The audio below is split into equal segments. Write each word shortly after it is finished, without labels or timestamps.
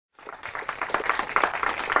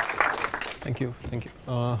Thank you. Thank you.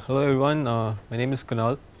 Hello, everyone. My name is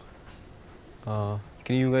Kunal.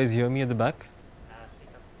 Can you guys hear me at the back?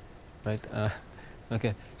 Right.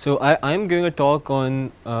 Okay. So I'm giving a talk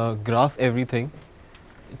on graph everything.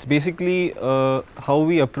 It's basically how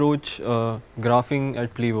we approach graphing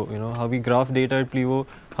at Plivo. You know, how we graph data at Plivo,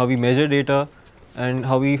 how we measure data, and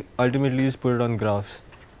how we ultimately just put it on graphs.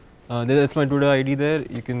 That's my Twitter ID there.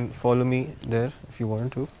 You can follow me there if you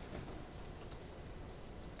want to.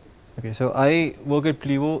 Okay, so I work at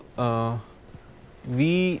Plivo.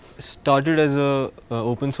 We started as a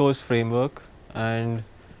open source framework, and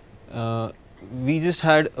we just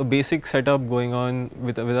had a basic setup going on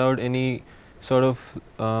without any sort of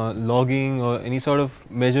logging or any sort of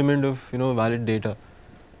measurement of valid data.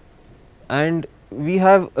 And we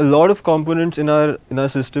have a lot of components in our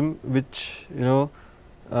system which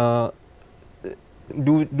uh,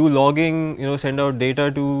 do logging, send out data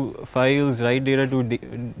to files, write data to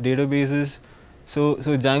databases. So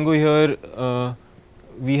Django here,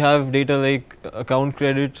 we have data like account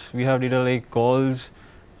credits, we have data like calls,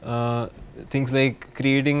 things like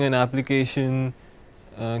creating an application,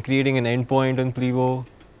 creating an endpoint on Plivo.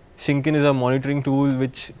 Shinken is a monitoring tool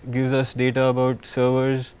which gives us data about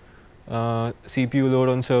servers, CPU load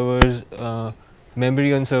on servers,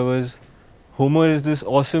 memory on servers. Homer is this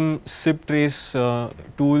awesome SIP trace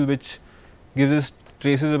tool which gives us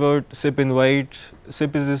traces about SIP invites.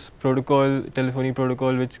 SIP is this protocol, telephony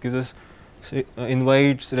protocol, which gives us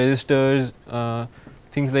invites, registers,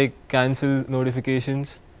 things like cancel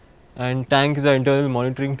notifications. And Tank is our internal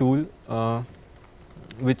monitoring tool,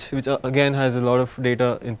 which again has a lot of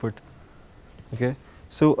data input. Okay,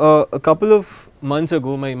 so a couple of months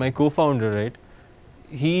ago, my co-founder, right,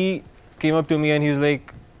 he came up to me and he was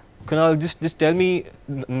like, Kunal, just tell me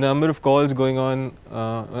the number of calls going on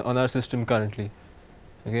our system currently.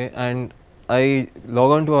 Okay, and I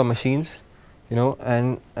log on to our machines,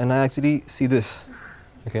 and I actually see this.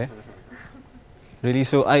 Okay, really.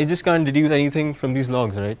 So I just can't deduce anything from these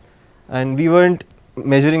logs, right? And we weren't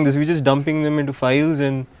measuring this; we were just dumping them into files,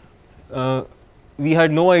 and we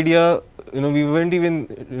had no idea. We weren't even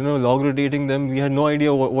log rotating them. We had no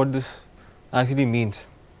idea what this actually means.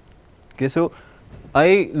 Okay, so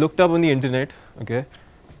I looked up on the internet, okay,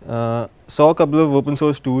 saw a couple of open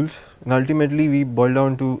source tools, and ultimately we boiled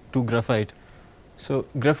down to Graphite. So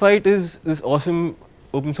Graphite is this awesome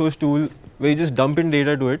open source tool where you just dump in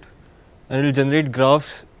data to it, and it will generate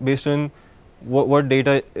graphs based on what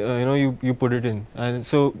data you put it in. And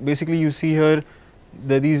so basically you see here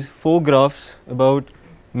there are these 4 graphs about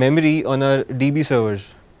memory on our DB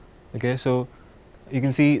servers. Okay, so you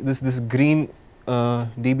can see this green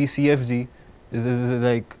DB CFG is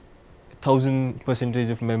like 1000%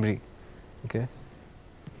 of memory. Okay.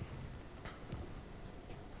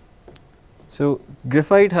 So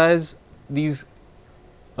Graphite has these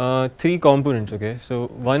 3 components. Okay. So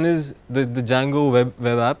one is the Django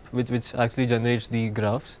web app which actually generates the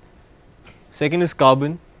graphs. Second is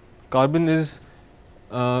Carbon. Carbon is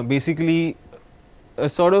basically a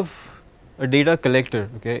sort of a data collector.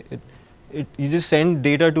 Okay. You just send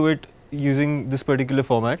data to it using this particular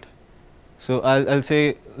format. So I'll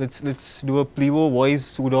say let's do a Plivo voice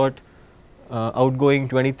sudo outgoing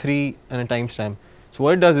 23 and a timestamp. So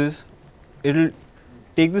what it does is it will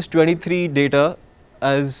take this 23 data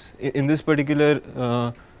as in this particular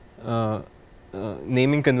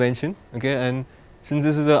naming convention. Okay, and since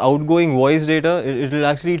this is the outgoing voice data, it will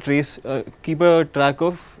actually trace keep a track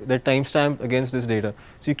of that timestamp against this data.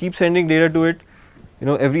 So you keep sending data to it,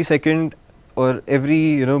 every second or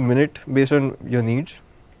every minute based on your needs.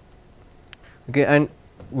 Okay, and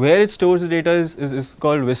where it stores the data is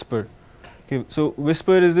called Whisper. Okay, so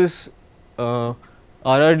Whisper is this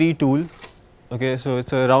RRDtool. Okay, so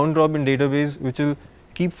it's a round robin database which will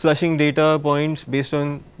keep flushing data points based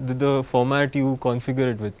on the format you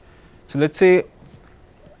configure it with. So let's say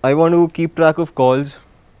I want to keep track of calls,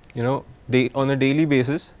 on a daily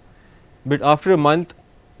basis, but after a month,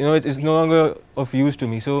 it is no longer of use to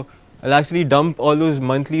me. So I'll actually dump all those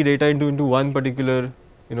monthly data into one particular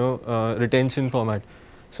retention format.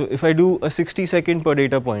 So if I do a 60-second per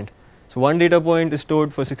data point, so one data point is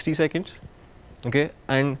stored for 60 seconds, okay,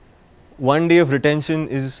 and 1 day of retention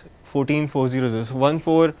is 14,400. So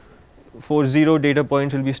 1440 data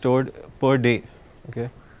points will be stored per day. Okay.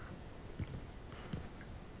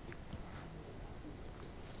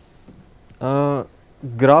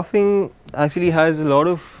 Graphing actually has a lot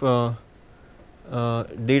of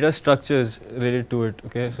data structures related to it.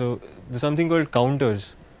 Okay, so there's something called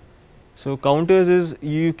counters. So counters is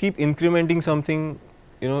you keep incrementing something,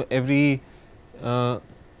 every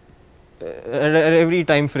at every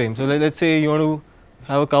time frame. So let's say you want to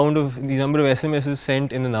have a count of the number of SMSs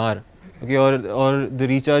sent in an hour, okay, or the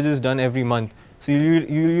recharge is done every month. So you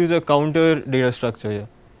use a counter data structure here.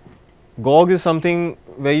 Gog is something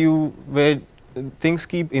where things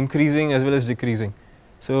keep increasing as well as decreasing.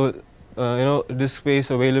 So disk space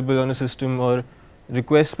available on a system or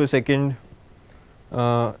requests per second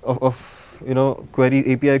of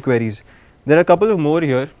query API queries. There are a couple of more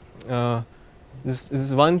here. This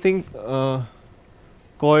is one thing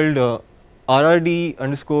called RRD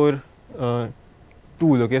underscore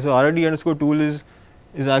tool. Okay, so RRD underscore tool is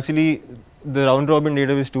actually the round robin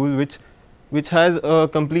database tool which has a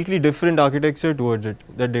completely different architecture towards it,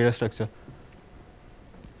 that data structure.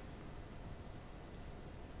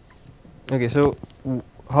 Okay, so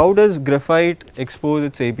how does Graphite expose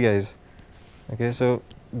its APIs? Okay, so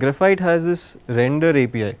Graphite has this render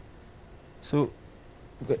API. So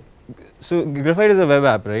Graphite is a web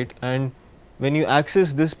app, right? And when you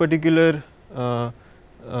access this particular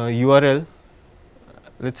URL,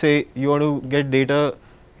 let's say you want to get data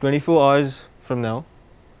 24 hours from now,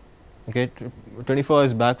 okay, 24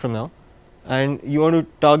 hours back from now, and you want to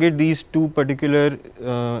target these two particular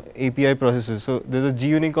API processes. So there's a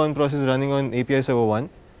gunicorn process running on API server 1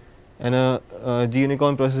 and a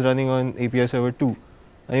gunicorn process running on API server 2,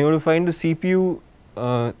 and you want to find the CPU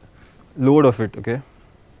load of it. Okay,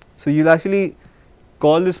 so you'll actually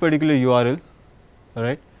call this particular URL, all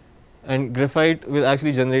right, and Graphite will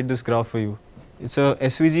actually generate this graph for you. It's a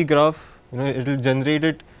SVG graph. It will generate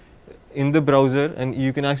it in the browser, and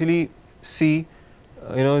you can actually see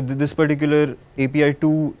this particular API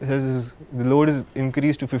 2 has the load is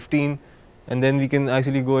increased to 15, and then we can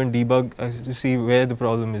actually go and debug to see where the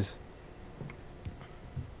problem is.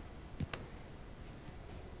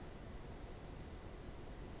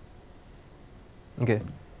 Okay,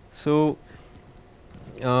 so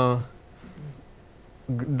the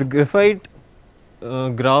Graphite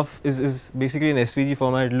graph is basically an SVG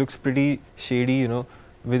format. It looks pretty shady,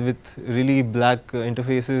 with really black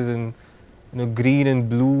interfaces and green and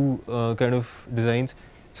blue kind of designs.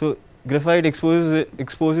 So Graphite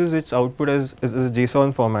exposes its output as a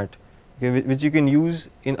JSON format, okay, which you can use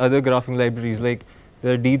in other graphing libraries, like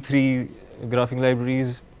there are D3 graphing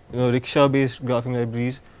libraries, rickshaw based graphing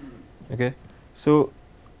libraries. Okay, so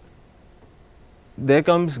there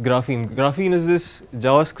comes Graphene. Graphene is this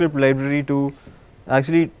JavaScript library to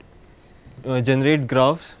actually generate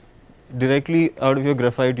graphs directly out of your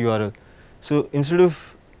Graphite URL. So instead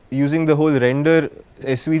of using the whole render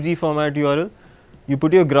SVG format URL, you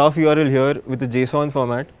put your graph URL here with the JSON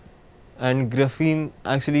format, and Graphene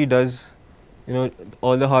actually does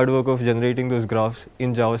all the hard work of generating those graphs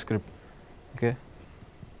in JavaScript. Okay,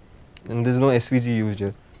 and there is no SVG used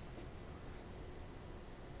here.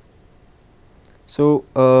 So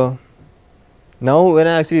now when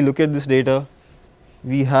I actually look at this data,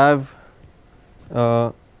 we have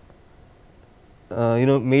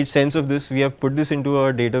made sense of this. We have put this into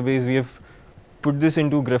our database. We have put this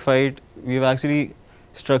into Graphite. We have actually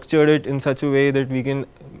structured it in such a way that we can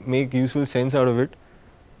make useful sense out of it.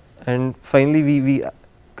 And finally, we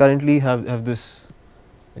currently have this.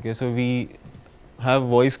 Okay, so we have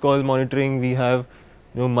voice call monitoring. We have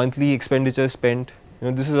monthly expenditure spent.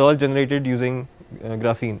 This is all generated using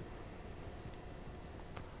Graphene.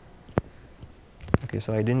 Okay,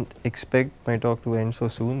 so I didn't expect my talk to end so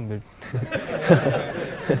soon, but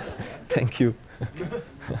thank you.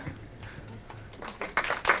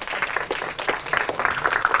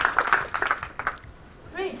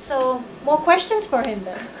 Great, so more questions for him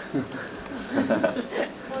then.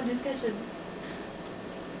 More discussions.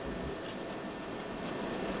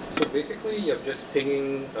 So basically you're just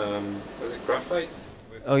pinging, was it Graphite?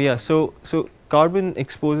 Oh yeah, so Carbon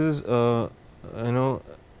exposes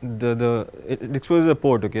it exposes a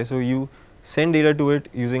port. Okay, so you send data to it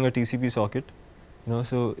using a TCP socket.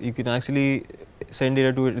 So you can actually send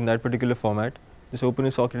data to it in that particular format. Just open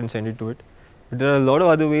a socket and send it to it. But there are a lot of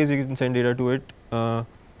other ways you can send data to it.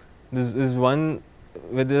 There's one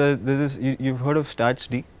where there's this. You've heard of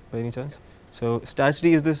StatsD by any chance? So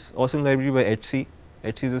StatsD is this awesome library by HC.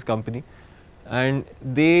 HC is this company, and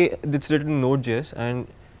it's written in Node.js, and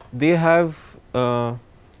they have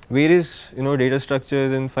various data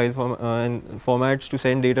structures and file and formats to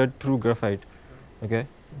send data through Graphite. Okay,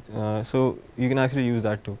 so you can actually use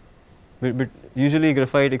that too, but usually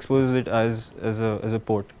Graphite exposes it as a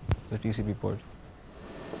port, the TCP port.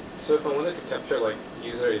 So if I wanted to capture like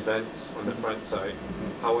user events on the front side,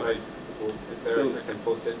 how would I? Is there I can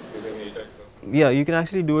post it using Ajax? Yeah, you can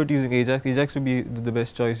actually do it using Ajax. Ajax would be the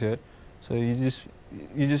best choice here. So you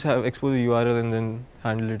just have expose the URL and then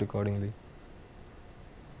handle it accordingly.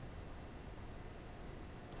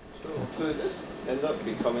 So does this end up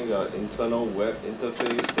becoming an internal web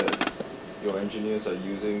interface that your engineers are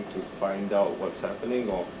using to find out what's happening,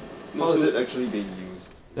 or how is it actually being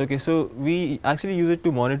used? Okay, so we actually use it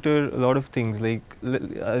to monitor a lot of things. Like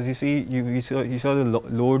as you see, you saw the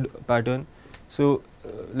load pattern. So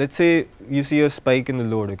let's say you see a spike in the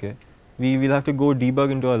load. Okay, we will have to go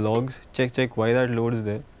debug into our logs, check why that load is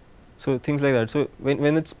there. So things like that. So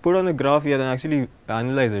when it's put on the graph, we can actually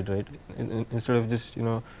analyze it, right? Instead of just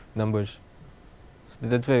numbers. So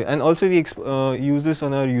that's why. And also we use this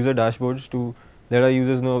on our user dashboards to let our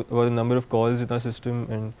users know about the number of calls in our system,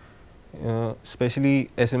 and especially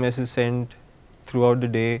SMSs sent throughout the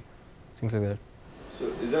day, things like that. So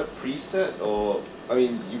is that preset, or I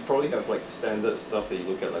mean, you probably have like standard stuff that you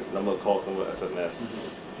look at, like number of calls, number of SMS.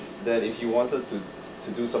 Then if you wanted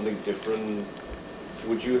to do something different,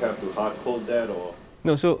 would you have to hard code that, or?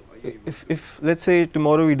 No, so if let's say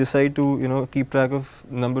tomorrow we decide to keep track of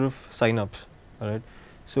number of signups, all right.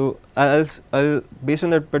 So I'll based on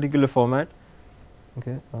that particular format.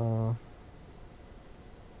 Okay.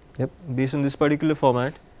 Yep. Based on this particular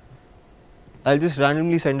format, I'll just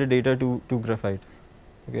randomly send the data to Graphite.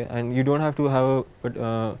 Okay, and you don't have to have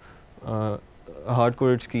a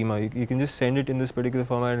hard-coded schema. You can just send it in this particular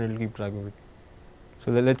format and it'll keep track of it. So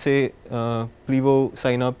let's say Plivo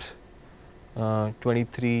signups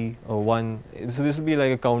 23 or 1. So this will be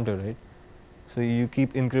like a counter, right? So you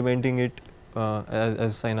keep incrementing it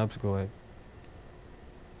as signups go ahead.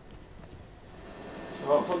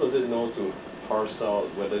 How does it know to parse out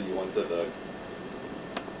whether you wanted a,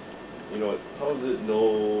 how does it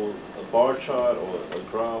know a bar chart or a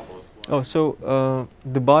graph or? Oh, so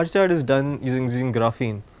the bar chart is done using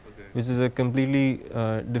Graphene, which is a completely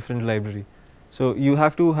different library. So you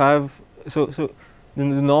have to have the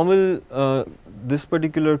normal this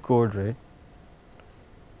particular code, right?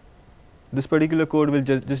 This particular code will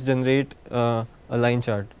just generate a line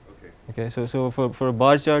chart. Okay. So for a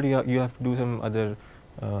bar chart, you have to do some other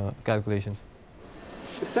calculations.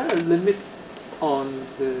 Is there a limit on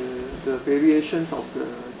the variations of the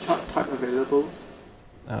chart type available?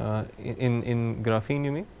 In Graphene,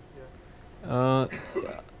 you mean? Yeah.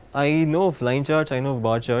 I know of line charts. I know of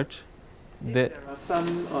bar charts. There are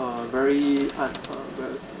some very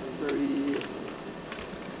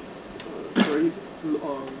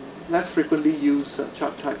less frequently used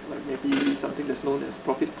chart type, like maybe something that's known as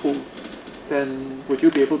profit pool. Then would you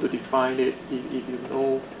be able to define it if you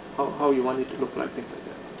know how you want it to look like, things like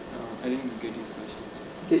that? I didn't get your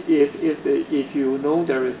question. If you know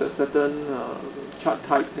there is a certain chart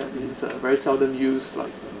type that is very seldom used,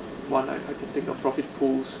 like one I can think of profit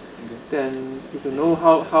pools, then if you know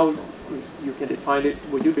how you can define it,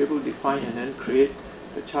 would you be able to define and then create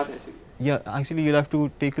the chart as you? Yeah, actually you'll have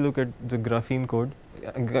to take a look at the Graphene code.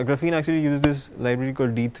 Graphene actually uses this library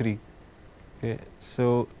called D3. Okay,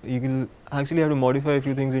 so you will actually have to modify a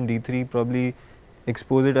few things in D3, probably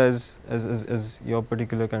expose it as your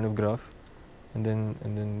particular kind of graph, and then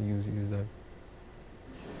use that.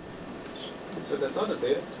 So that's all the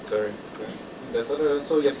data. Sorry.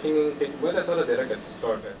 So you're pinging. Where does all the data get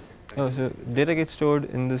stored at? Oh, so data gets stored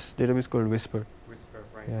in this database called Whisper. Whisper,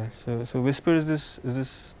 right? Yeah. So Whisper is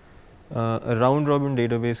this a round robin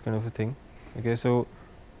database kind of a thing. Okay. So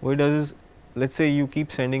what it does is, let's say you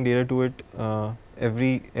keep sending data to it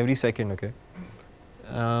every second. Okay.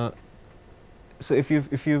 So if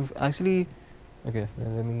you've actually, okay,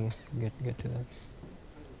 let me get to that.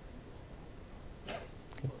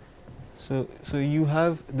 Okay. So you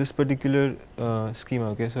have this particular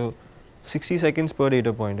schema. Okay. So 60 seconds per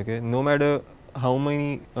data point. Okay. No matter how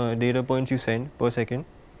many data points you send per second,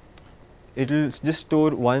 it will just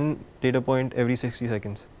store one data point every 60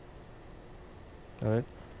 seconds. All right.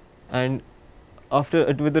 And after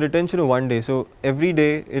with the retention of 1 day, so every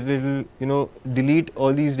day it will delete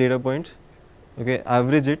all these data points, okay,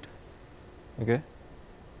 average it, okay,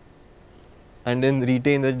 and then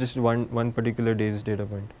retain that just one particular day's data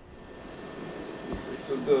point.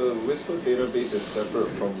 So the Whisper database is separate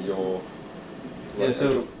from your. Yeah.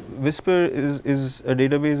 So Whisper is a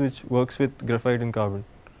database which works with Graphite and Carbon.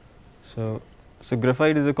 So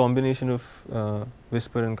Graphite is a combination of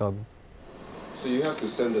Whisper and Carbon. So you have to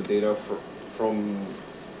send the data from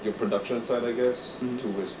your production side, I guess, to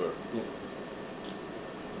Whisper.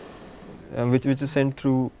 Yeah. Which is sent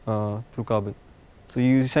through Carbon. So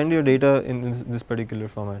you send your data in this particular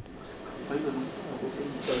format.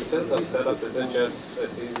 So in terms of setup, is it just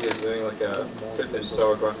as easy as doing like a pip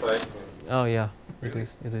install Graphite? Oh yeah, Really?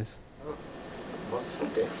 it is. Oh,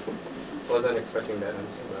 okay. Wasn't expecting that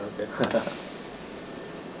answer, but okay.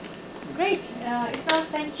 Great. If not,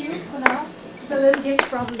 thank you, Kunal. It's a little gift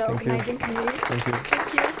from the Thank you. organizing committee. Thank you.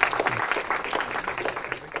 Thank you.